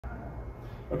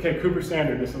Okay, Cooper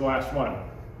Standard, this is the last one.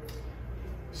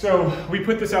 So we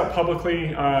put this out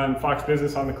publicly on Fox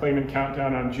Business on the Clayman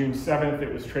Countdown on June 7th.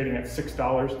 It was trading at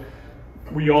 $6.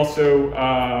 We also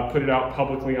put it out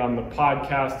publicly on the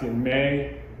podcast in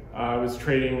May. It was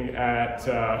trading at,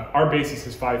 our basis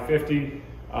is $5.50.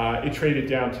 It traded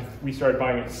down to, we started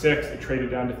buying at $6, it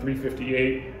traded down to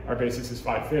 $3.58. Our basis is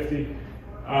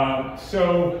 $5.50.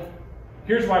 So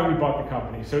here's why we bought the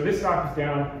company. So this stock is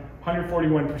down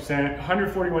 141%,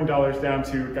 $141 down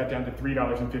to, got down to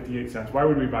 $3.58. Why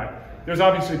would we buy it? There's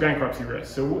obviously bankruptcy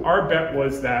risk. So our bet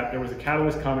was that there was a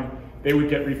catalyst coming, they would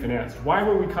get refinanced. Why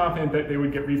were we confident that they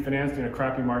would get refinanced in a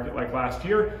crappy market like last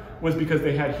year? Was because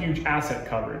they had huge asset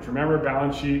coverage. Remember,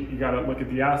 balance sheet, you gotta look at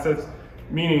the assets,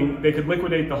 meaning they could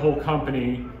liquidate the whole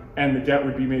company and the debt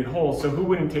would be made whole. So who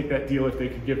wouldn't take that deal if they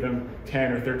could give them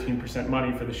 10 or 13%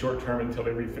 money for the short term until they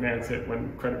refinance it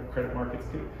when credit markets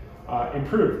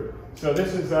improve. So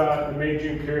this is the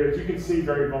May-June period. As you can see,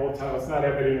 very volatile. It's not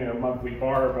evident in a monthly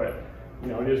bar, but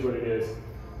it is what it is.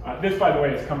 This, by the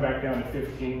way, has come back down to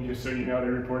 15, just so you know. They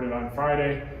reported on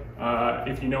Friday.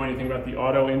 If you know anything about the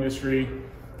auto industry,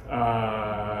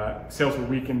 sales were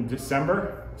weak in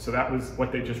December. So that was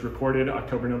what they just reported,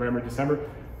 October, November, December.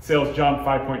 Sales jumped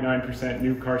 5.9%,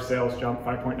 new car sales jumped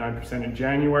 5.9% in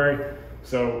January.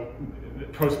 So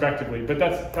prospectively, but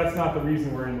that's not the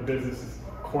reason we're in the business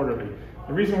quarterly.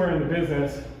 The reason we're in the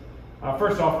business,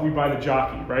 first off, we buy the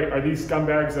jockey, right? Are these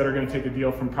scumbags that are going to take a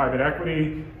deal from private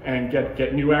equity and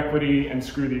get new equity and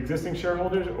screw the existing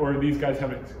shareholders, or these guys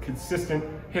have a consistent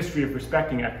history of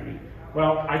respecting equity?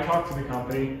 Well, I talked to the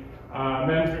company.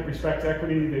 Management respects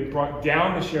equity. They've brought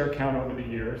down the share count over the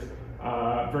years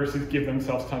versus give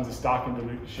themselves tons of stock and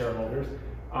dilute shareholders.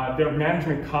 Their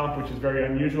management comp, which is very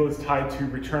unusual, is tied to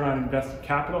return on invested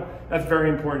capital. That's very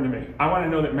important to me. I want to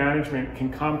know that management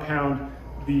can compound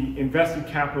the invested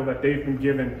capital that they've been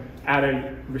given at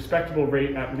a respectable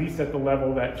rate, at least at the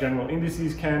level that general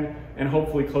indices can, and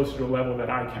hopefully closer to a level that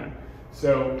I can.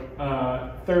 So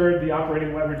third, the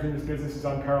operating leverage in this business is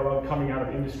unparalleled, coming out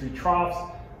of industry troughs.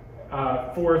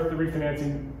 Fourth, the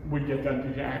refinancing would get done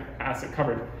due to asset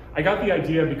coverage. I got the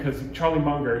idea because Charlie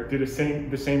Munger did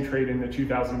the same trade in the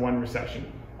 2001 recession.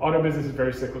 Auto business is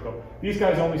very cyclical. These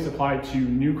guys only supplied to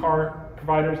new car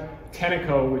providers.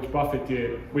 Tenneco, which Buffett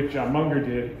did, which Munger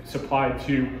did, supplied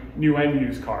to new and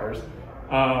used cars.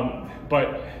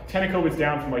 But Tenneco was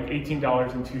down from like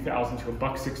 $18 in 2000 to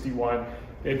 $1.61.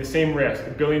 They had the same risk,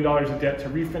 $1 billion of debt to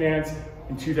refinance.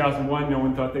 In 2001, no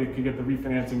one thought they could get the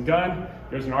refinancing done.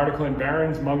 There's an article in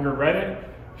Barron's, Munger read it.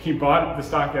 He bought the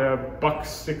stock at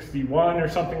 $1.61 or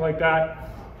something like that.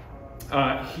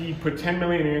 He put 10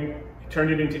 million in,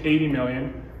 turned it into 80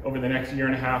 million over the next year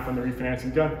and a half when the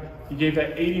refinancing done. He gave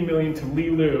that 80 million to Li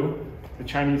Lu, the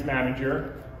Chinese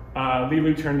manager. Li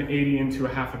Lu turned 80 into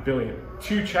 $500 million.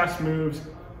 2 chess moves,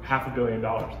 $500 million.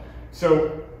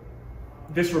 So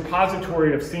this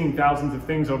repository of seeing thousands of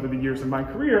things over the years of my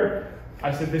career,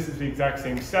 I said, this is the exact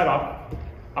same setup.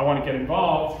 I want to get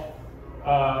involved.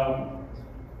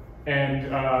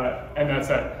 And that's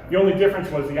it. The only difference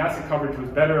was the asset coverage was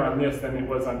better on this than it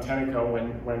was on Tenneco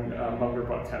when Munger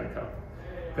bought Tenneco.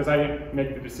 Because I didn't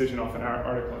make the decision off an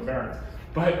article in Barron's.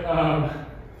 But,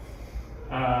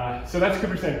 so that's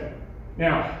Cooper Standard.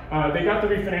 Now, they got the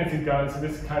refinancing done, so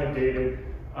this is kind of dated.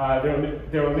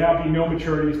 There will now be no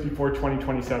maturities before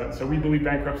 2027. So we believe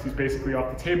bankruptcy is basically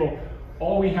off the table.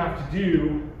 All we have to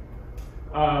do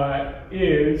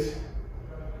is,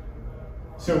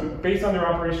 so based on their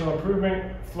operational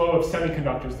improvement, flow of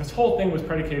semiconductors, this whole thing was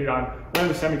predicated on when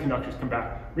the semiconductors come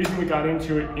back. The reason we got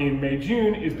into it in May,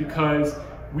 June is because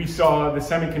we saw the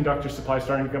semiconductor supply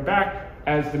starting to come back.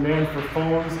 As demand for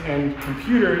phones and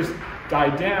computers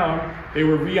died down, they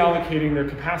were reallocating their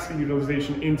capacity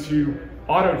utilization into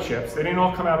auto chips. They didn't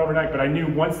all come out overnight, but I knew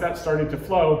once that started to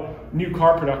flow, new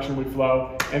car production would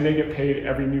flow, and they get paid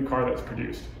every new car that's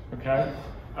produced, okay?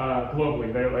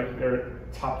 Globally, they're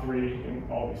top 3 in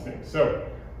all these things. So,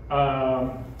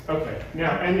 okay,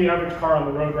 now, and the average car on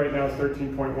the road right now is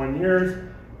 13.1 years.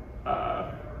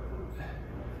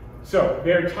 So,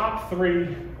 they're top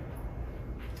 3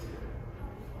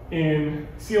 in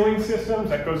sealing systems,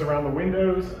 that goes around the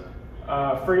windows,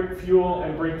 freight, fuel,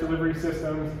 and brake delivery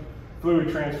systems, fluid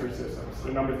transfer systems. So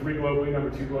number 3 globally,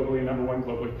 number 2 globally, and number 1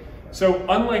 globally. So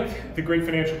unlike the great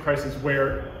financial crisis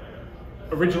where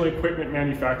original equipment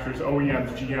manufacturers,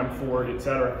 OEMs, GM, Ford,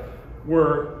 etc.,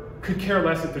 could care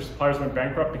less if their suppliers went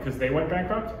bankrupt because they went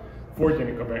bankrupt. Ford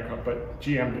didn't go bankrupt, but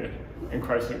GM did, and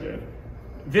Chrysler did.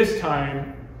 This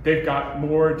time, they've got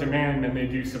more demand than they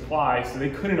do supply, so they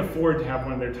couldn't afford to have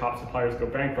one of their top suppliers go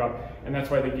bankrupt, and that's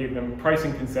why they gave them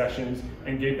pricing concessions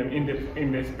and gave them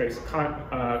index-based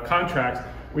contracts,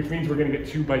 which means we're going to get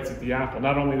 2 bites at the apple.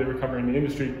 Not only the recovery in the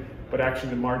industry, but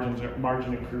actually the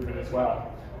margin improvement as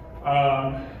well.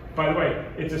 By the way,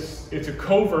 it's a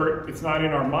covert, it's not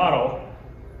in our model,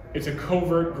 it's a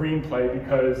covert green play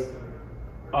because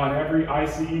on every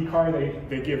ICE car,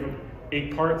 they give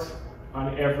 8 parts.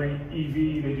 On every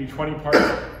EV, they do 20 parts.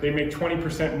 They make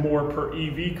 20% more per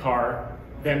EV car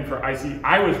than for ICE.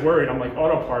 I was worried, I'm like,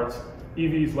 auto parts,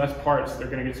 EVs, less parts, they're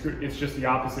gonna get screwed. It's just the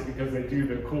opposite because they do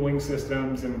the cooling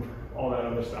systems and all that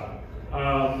other stuff.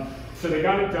 So they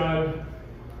got it done.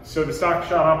 So the stock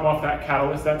shot up off that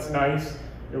catalyst, that's nice.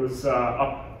 It was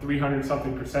up 300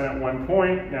 something percent at one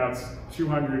point. Now it's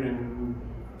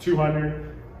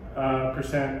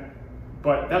 200%,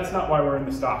 but that's not why we're in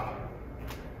the stock.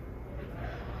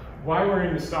 Why we're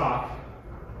in the stock,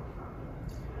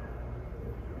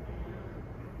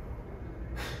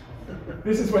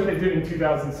 this is what they did in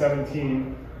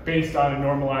 2017 based on a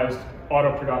normalized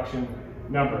auto production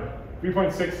number.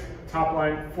 3.6 top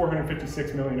line,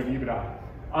 456 million of EBITDA.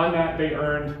 On that, they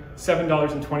earned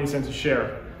 $7.20 a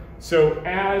share. So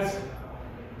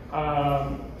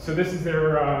so this is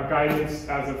their guidance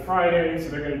as of Friday. So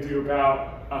they're going to do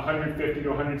about 150 to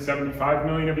 175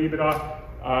 million of EBITDA.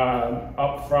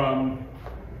 Up from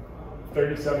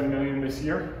 37 million this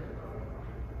year.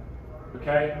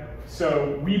 Okay,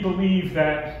 so we believe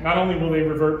that not only will they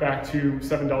revert back to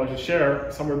 $7 a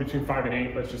share, somewhere between 5 and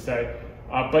 8, let's just say,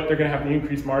 but they're going to have the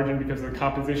increased margin because of the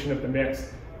composition of the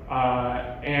mix.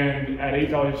 And at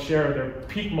 $8 a share, their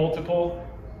peak multiple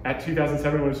at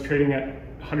 2007 when it was trading at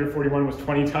 141 was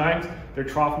 20 times. Their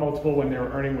trough multiple when they were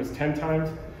earning was 10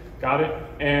 times. Got it?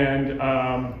 And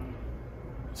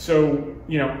so,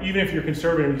 you know, even if you're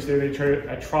conservative, you say they trade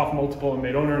at trough multiple and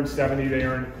they don't earn 70, they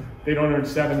don't earn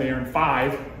 7, they earn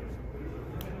 5.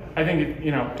 I think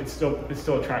it's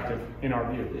still attractive in our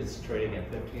view. It's trading at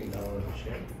 $15 a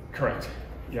share. Correct.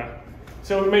 Yeah.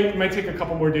 So it might take a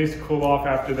couple more days to cool off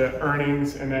after the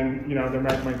earnings, and then there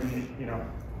might be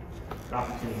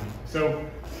opportunity. So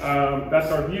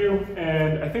that's our view,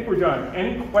 and I think we're done.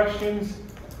 Any questions?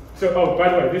 So, oh, by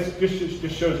the way, this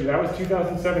just shows you, that was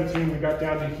 2017, we got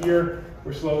down to here,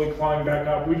 we're slowly climbing back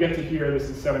up. We get to here, this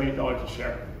is $7, $8 a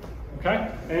share. Okay?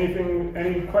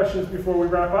 Any questions before we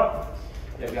wrap up?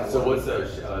 Yeah, so what's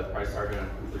the price target on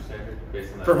Cooper Standard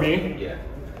based on that? For me? Yeah.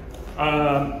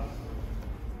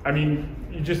 I mean,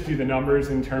 you just do the numbers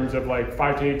in terms of like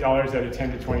 $5 to $8 at a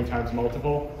 10 to 20 times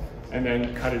multiple, and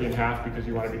then cut it in half because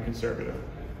you want to be conservative.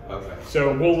 Okay.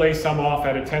 So we'll lay some off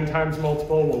at a 10 times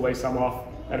multiple, we'll lay some off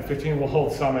at a 15, we'll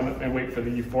hold some and wait for the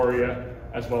euphoria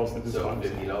as well as the discount. So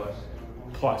 $50?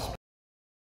 Plus.